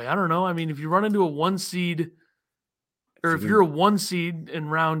that way. I don't know. I mean, if you run into a 1 seed Or if you're a 1 seed in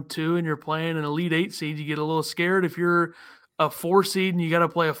round 2 and you're playing an Elite 8 seed, you get a little scared. If you're a 4 seed and you got to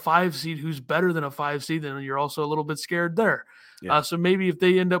play a 5 seed who's better than a 5 seed, then you're also a little bit scared there. Yeah. So maybe if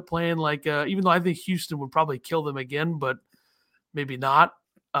they end up playing like, even though I think Houston would probably kill them again, but maybe not.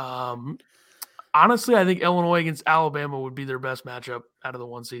 Honestly, I think Illinois against Alabama would be their best matchup out of the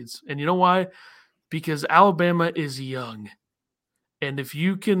 1 seeds. And you know why? Because Alabama is young. And if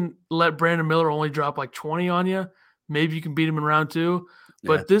you can let Brandon Miller only drop like 20 on you, maybe you can beat him in round 2.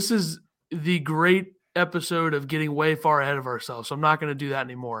 But this is the great episode of getting way far ahead of ourselves. So I'm not going to do that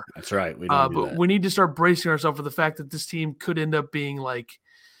anymore. That's right. We don't do but that. we need to start bracing ourselves for the fact that this team could end up being like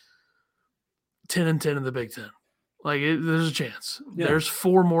 10-10 in the Big Ten. Like there's a chance. Yeah. There's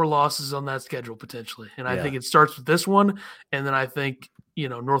 4 more losses on that schedule potentially. And I think it starts with this one. And then I think,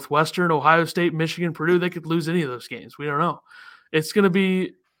 Northwestern, Ohio State, Michigan, Purdue, they could lose any of those games. We don't know. It's going to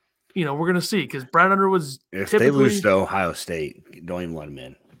be, we're going to see because Brad Underwood's if they lose to Ohio State, don't even let them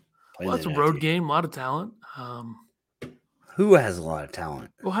in. Well, that's a road game, a lot of talent. Who has a lot of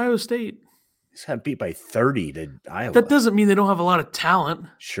talent? Ohio State. He's got beat by 30 to Iowa. That doesn't mean they don't have a lot of talent.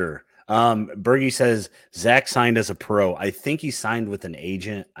 Sure. Bergie says Zach signed as a pro. I think he signed with an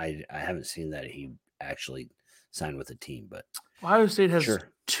agent. I haven't seen that he actually signed with a team, but Ohio State has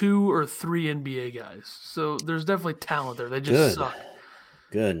 2 or 3 NBA guys, so there's definitely talent there. They just suck.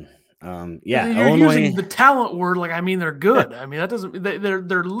 Good. You're Illinois, using the talent word like they're good. I mean that doesn't.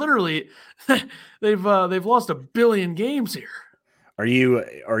 They're literally they've lost 1 billion games here. Are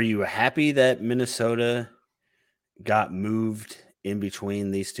you happy that Minnesota got moved in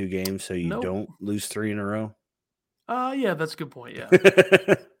between these 2 games so you don't lose 3 in a row? Yeah, that's a good point. Yeah.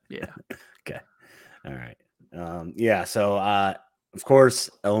 Yeah. Okay. All right. So of course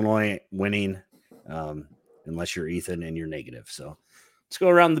Illinois winning, unless you're Ethan and you're negative. So let's go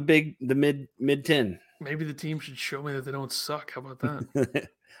around the mid 10. Maybe the team should show me that they don't suck. How about that?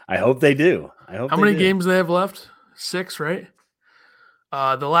 I hope they do. How many games they have left? 6, right?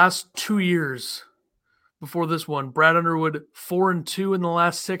 The last 2 years before this one, Brad Underwood 4-2 in the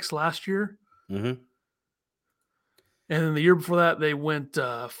last 6 last year. Mm-hmm. And then the year before that, they went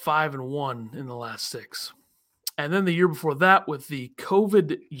 5-1 in the last 6. And then the year before that, with the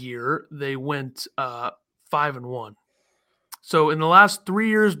COVID year, they went 5-1. So in the last 3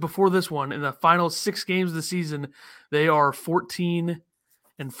 years before this one, in the final 6 games of the season, they are 14-4.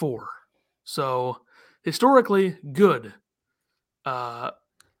 So historically, good.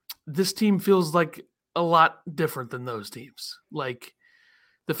 This team feels like a lot different than those teams. Like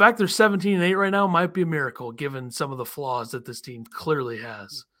the fact they're 17-8 right now might be a miracle given some of the flaws that this team clearly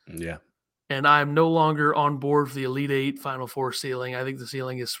has. Yeah. And I'm no longer on board for the Elite 8 Final 4 ceiling. I think the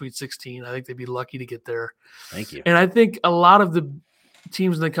ceiling is Sweet 16. I think they'd be lucky to get there. Thank you. And I think a lot of the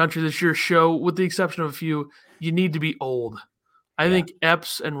teams in the country this year show, with the exception of a few, you need to be old. I think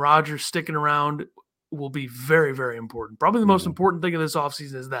Epps and Rogers sticking around will be very, very important. Probably the most important thing of this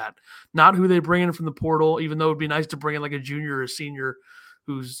offseason is that. Not who they bring in from the portal, even though it would be nice to bring in like a junior or a senior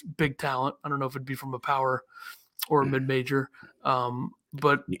who's big talent. I don't know if it'd be from a power or a mid-major.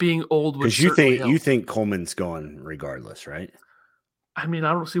 But being old would certainly help. You think Coleman's going regardless, right? I mean,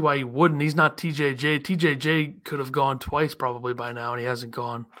 I don't see why he wouldn't. He's not TJJ. TJJ could have gone twice probably by now, and he hasn't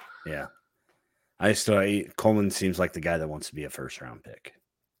gone. Yeah. Coleman seems like the guy that wants to be a first-round pick.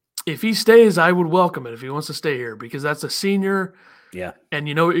 If he stays, I would welcome it if he wants to stay here because that's a senior. Yeah. And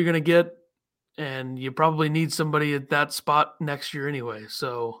you know what you're going to get, and you probably need somebody at that spot next year anyway.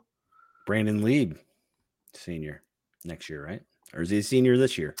 So Brandon Lieb, senior next year, right? Or is he a senior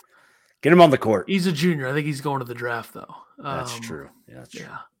this year? Get him on the court. He's a junior. I think he's going to the draft, though. That's true. Yeah, that's true.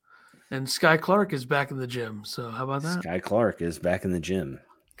 Yeah. And Sky Clark is back in the gym. So how about that? Sky Clark is back in the gym.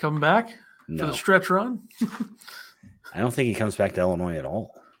 Coming back for the stretch run? I don't think he comes back to Illinois at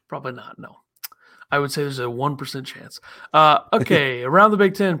all. Probably not, no. I would say there's a 1% chance. Okay, around the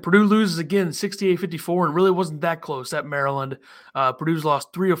Big Ten, Purdue loses again 68-54 and really wasn't that close at Maryland. Purdue's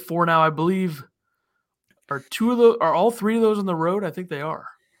lost 3 of 4 now, I believe. Are all 3 of those on the road? I think they are.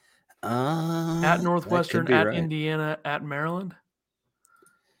 At Northwestern, at right. Indiana, at Maryland.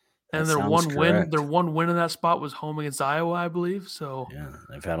 And their one win in that spot was home against Iowa, I believe. So yeah,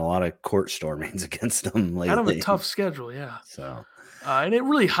 they've had a lot of court stormings against them lately. Kind of a tough schedule, yeah. So and it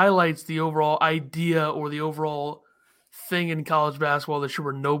really highlights the overall idea or the overall thing in college basketball that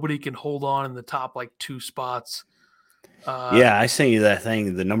where nobody can hold on in the top 2 spots. Yeah, I sent you that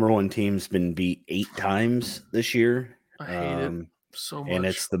thing. The number 1 team's been beat 8 times this year. I hate it so much. And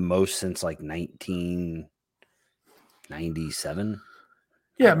it's the most since 1997.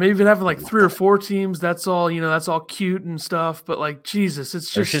 Yeah, maybe even having like 3 or 4 teams. That's all. That's all cute and stuff. But like Jesus,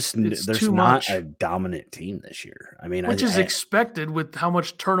 it's there's too not much. a dominant team this year. I mean, Which is expected with how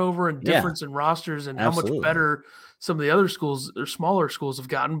much turnover and difference in rosters and how much better some of the other schools or smaller schools have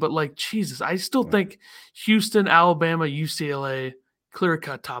gotten. But like Jesus, I still think Houston, Alabama, UCLA,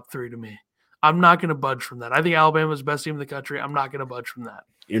 clear-cut top 3 to me. I'm not going to budge from that. I think Alabama's the best team in the country. I'm not going to budge from that.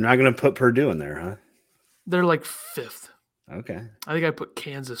 You're not going to put Purdue in there, huh? They're like 5th. Okay. I think I put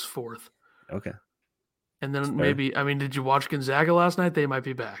Kansas 4th. Okay. And then maybe, I mean, did you watch Gonzaga last night? They might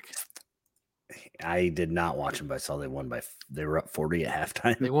be back. I did not watch them, but I saw they were up 40 at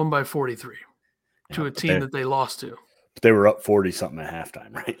halftime. They won by 43 to a team that they lost to. But they were up 40-something at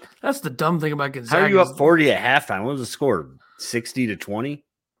halftime, right? That's the dumb thing about Gonzaga. How are you up 40 at halftime? What was the score? 60-20?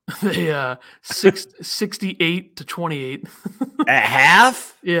 They 68-28. At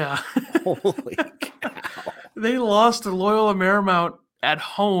half? Yeah. Holy cow. They lost to Loyola Marymount at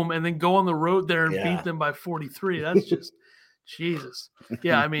home and then go on the road there and beat them by 43. That's just Jesus.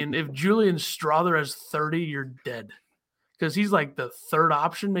 Yeah, I mean, if Julian Strother has 30, you're dead. Because he's like the third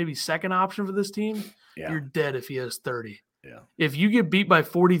option, maybe second option for this team. Yeah. You're dead if he has 30. Yeah. If you get beat by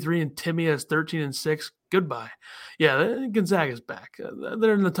 43 and Timmy has 13 and 6, goodbye. Yeah, Gonzaga's back.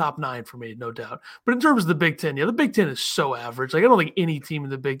 They're in the top 9 for me, no doubt. But in terms of the Big Ten, the Big Ten is so average. Like, I don't think any team in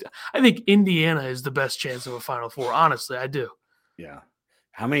the Big Ten. I think Indiana is the best chance of a Final Four. Honestly, I do. Yeah.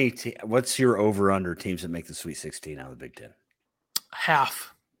 How many? What's your over/under teams that make the Sweet 16 out of the Big Ten?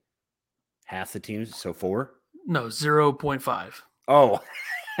 Half. Half the teams? So 4? No, 0.5. Oh,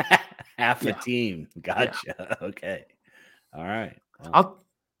 half a team. Gotcha. Yeah. Okay. All right. Well.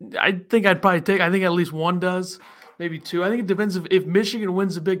 I think I'd probably take. I think at least 1 does, maybe 2. I think it depends if Michigan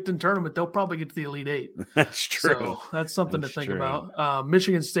wins the Big Ten tournament, they'll probably get to the Elite 8. That's true. So that's something to think about.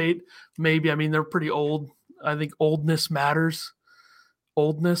 Michigan State, maybe. I mean, they're pretty old. I think oldness matters.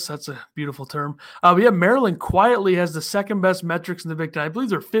 Oldness, that's a beautiful term. But yeah, Maryland quietly has the second best metrics in the Big Ten. I believe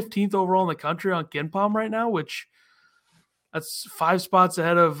they're 15th overall in the country on KenPom right now, which that's 5 spots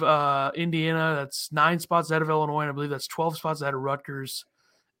ahead of Indiana. That's 9 spots ahead of Illinois, and I believe that's 12 spots ahead of Rutgers.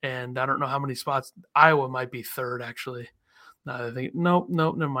 And I don't know how many spots. Iowa might be 3rd, actually. I think nope,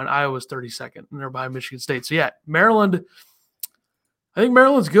 never mind. Iowa's 32nd, and they're behind Michigan State. So yeah, Maryland. I think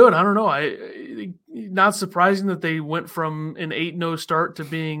Maryland's good. I don't know. Not surprising that they went from an 8-0 start to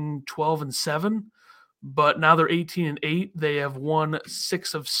being 12-7, but now they're 18-8. They have won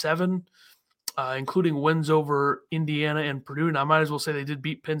 6 of 7, including wins over Indiana and Purdue. And I might as well say they did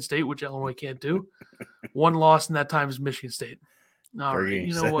beat Penn State, which Illinois can't do. 1 loss in that time is Michigan State. All right,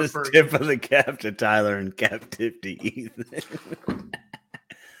 you know what, Bergie? Tip of the cap to Tyler and cap tip to Ethan.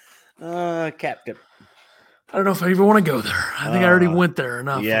 Cap tip. I don't know if I even want to go there. I think I already went there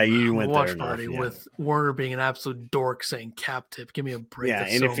enough. Yeah, you went there enough. Party with Werner being an absolute dork saying cap tip. Give me a break. Yeah,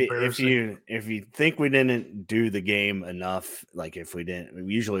 That's and so if you think we didn't do the game enough, like if we didn't,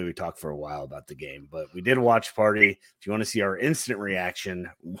 usually we talk for a while about the game, but we did watch party. If you want to see our instant reaction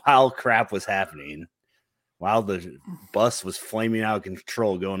while crap was happening, while the bus was flaming out of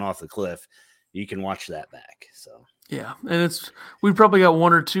control, going off the cliff, you can watch that back. So yeah, and we probably got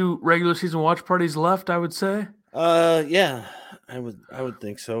 1 or 2 regular season watch parties left, I would say. Yeah, I would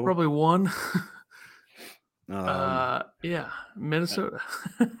think so. Probably 1. Yeah, Minnesota.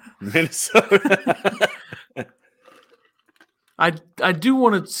 Minnesota. I do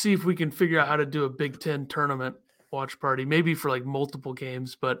want to see if we can figure out how to do a Big Ten tournament watch party, maybe for like multiple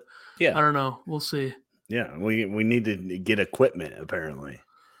games, but yeah, I don't know. We'll see. Yeah, we need to get equipment, apparently.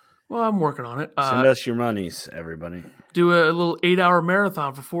 Well, I'm working on it. Send us your monies, everybody. Do a little 8-hour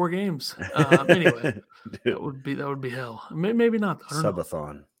marathon for 4 games. Anyway, that would be hell. Maybe not.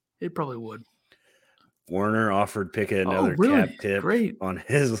 Subathon. It probably would. Warner offered Pickett another cap tip on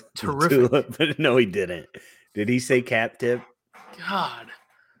his tulip, but no, he didn't. Did he say cap tip? God,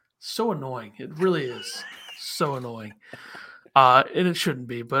 so annoying. It really is so annoying. And it shouldn't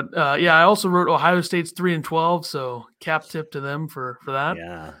be, but yeah, I also wrote Ohio State's 3-12, so cap tip to them for that.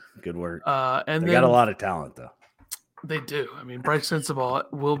 Yeah, good work. And they got a lot of talent, though. They do. I mean, Bryce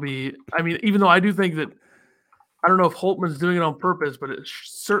Sensabaugh will be. I mean, even though I do think that I don't know if Holtman's doing it on purpose, but it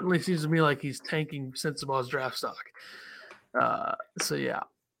certainly seems to me like he's tanking Sensabaugh's draft stock. So yeah.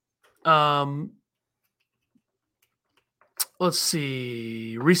 Let's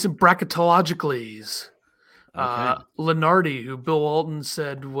see. Recent bracketologicallys. Okay. Lenardi, who Bill Walton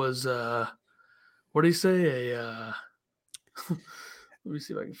said was what did he say? Let me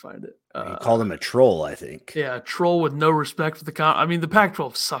see if I can find it. He called him a troll, I think. Yeah, a troll with no respect for the I mean, the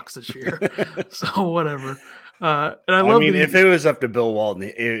Pac-12 sucks this year, so whatever. And I love. If it was up to Bill Walton,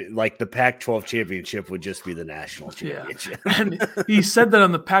 the Pac-12 championship would just be the national championship. Yeah. And he said that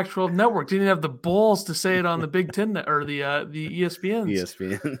on the Pac-12 network. Didn't have the balls to say it on the Big Ten or the ESPN.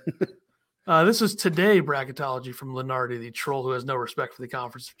 ESPN. This is Today bracketology from Lenardi, the troll who has no respect for the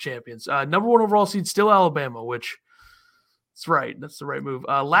Conference of Champions. Number 1 overall seed, still Alabama, which that's right. That's the right move.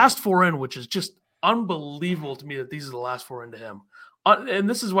 Last 4 in, which is just unbelievable to me that these are the last 4 into him. And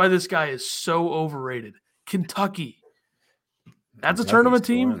this is why this guy is so overrated. Kentucky. That's a tournament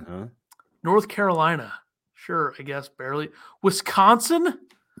team. Huh? North Carolina. Sure, I guess, barely. Wisconsin?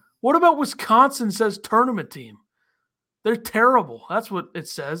 What about Wisconsin says tournament team? They're terrible. That's what it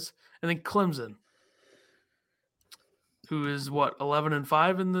says. And then Clemson, who is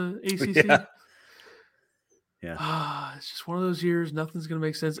 11-5 in the ACC? Yeah. It's just one of those years. Nothing's going to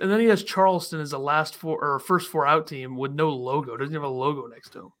make sense. And then he has Charleston as a first 4 out team with no logo. Doesn't have a logo next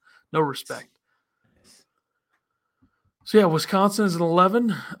to him. No respect. So yeah, Wisconsin is an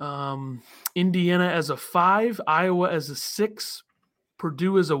 11. Indiana as a 5. Iowa as a 6.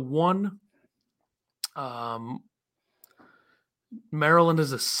 Purdue as a 1. Maryland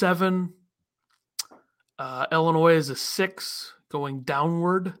is a 7. Illinois is a 6, going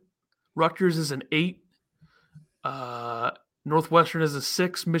downward. Rutgers is an 8. Northwestern is a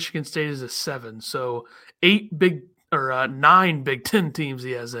 6. Michigan State is a 7. So 9 Big Ten teams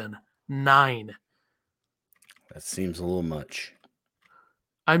he has in. 9. That seems a little much.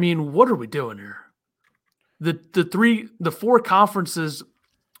 I mean, what are we doing here? The 4 conferences.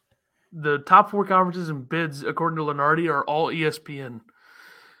 The top 4 conferences and bids, according to Lenardi, are all ESPN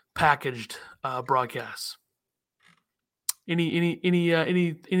packaged broadcasts. Anything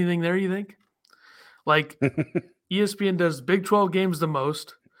there you think? Like ESPN does Big 12 games the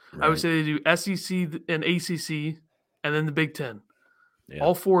most. Right. I would say they do SEC and ACC, and then the Big 10. Yeah.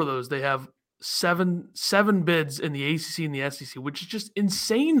 All 4 of those, they have seven bids in the ACC and the SEC, which is just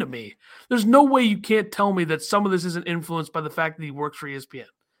insane to me. There's no way you can't tell me that some of this isn't influenced by the fact that he works for ESPN.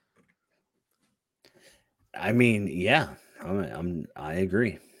 I mean, yeah, I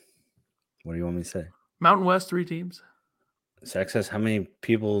agree. What do you want me to say? Mountain West, 3 teams. Says how many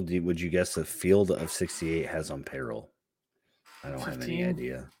people would you guess the field of 68 has on payroll? I don't 15? Have any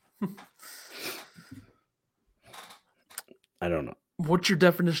idea. I don't know. What's your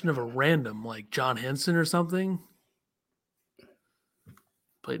definition of a random? Like John Henson or something?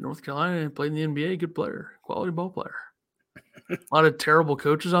 Played in North Carolina, played in the NBA, good player, quality ball player. A lot of terrible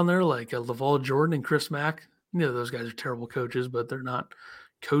coaches on there, like LaVall Jordan and Chris Mack. Those guys are terrible coaches, but they're not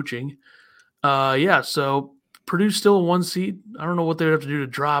coaching. So Purdue's still a 1 seed. I don't know what they would have to do to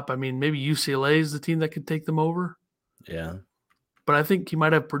drop. I mean, maybe UCLA is the team that could take them over. Yeah. But I think he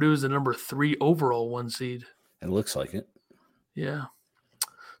might have Purdue as the number 3 overall 1 seed. It looks like it. Yeah.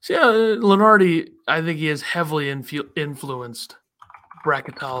 So, Lenardi, I think he has heavily influenced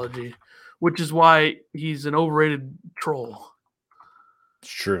bracketology, which is why he's an overrated troll.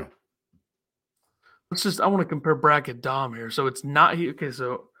 It's true. I want to compare bracket Dom here. So it's not he. Okay,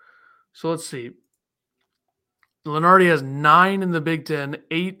 so let's see. Lenardi has 9 in the Big 10,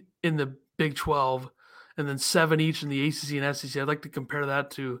 8 in the Big 12, and then 7 each in the ACC and SEC. I'd like to compare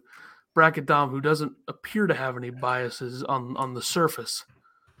that to bracket Dom, who doesn't appear to have any biases on the surface.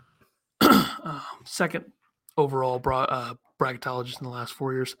 Second overall bracketologist in the last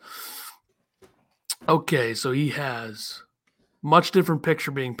 4 years. Okay, so he has much different picture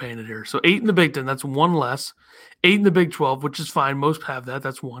being painted here. So 8 in the Big 10, that's 1 less. 8 in the Big 12, which is fine. Most have that.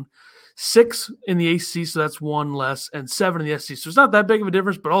 That's 1. 6 in the ACC, so that's 1 less. And 7 in the SEC. So it's not that big of a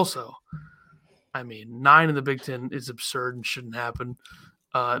difference, but also, I mean, 9 in the Big 10 is absurd and shouldn't happen.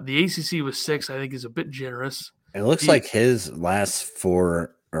 The ACC with 6, I think, is a bit generous. It looks like his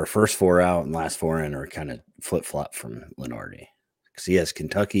first 4 out and last 4 in are kind of flip-flop from Lenardi. Because he has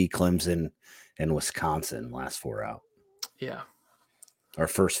Kentucky, Clemson, and Wisconsin last 4 out. Yeah. Or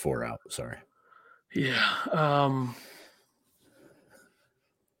first 4 out, sorry. Yeah.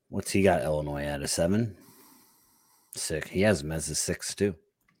 What's he got Illinois at, a 7? Sick. He has him as a 6 too.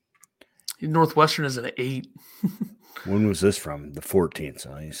 Northwestern is an 8. When was this from? The 14th.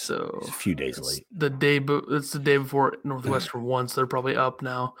 So he's a few days late. It's the day before Northwestern won, so they're probably up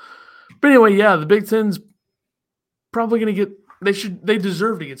now. But anyway, yeah, the Big Ten's probably going to get. They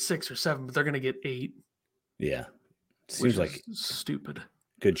deserve to get 6 or 7, but they're going to get 8. Yeah, seems like stupid.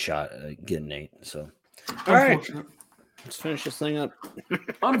 Good shot at getting 8. So, all right, let's finish this thing up.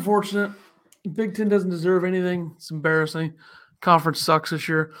 Unfortunate. Big Ten doesn't deserve anything. It's embarrassing. Conference sucks this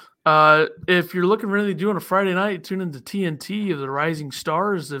year. If you're looking for anything to do on a Friday night, tune into TNT of the Rising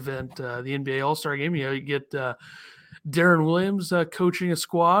Stars event, the NBA All-Star Game. You get Darren Williams coaching a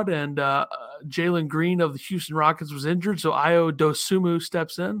squad, and Jalen Green of the Houston Rockets was injured, so Ayo Dosunmu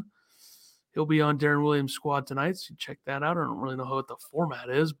steps in. He'll be on Darren Williams' squad tonight, so check that out. I don't really know what the format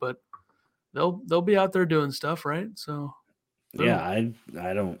is, but they'll be out there doing stuff, right? So boom. Yeah,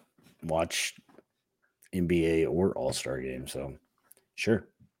 I don't watch NBA or All-Star games, so sure.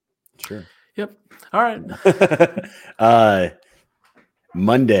 Yep. All right.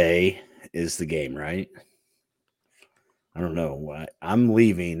 Monday is the game, right? I don't know. I'm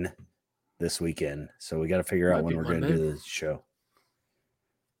leaving this weekend, so we got to figure out when we're going to do the show.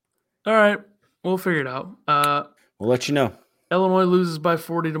 All right. We'll figure it out. We'll let you know. Illinois loses by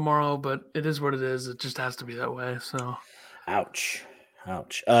 40 tomorrow, but it is what it is. It just has to be that way. So, ouch.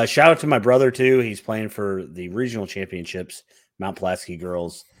 Shout out to my brother, too. He's playing for the regional championships, Mount Pulaski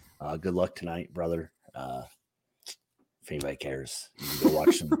girls. Good luck tonight, brother. If anybody cares, you can go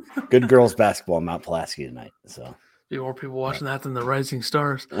watch some good girls basketball in Mount Pulaski tonight. So, be more people watching that than the Rising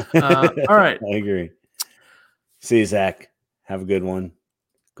Stars. All right. I agree. See you, Zach. Have a good one.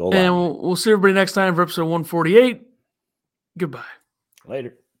 Go and we'll see everybody next time for episode 148. Goodbye.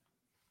 Later.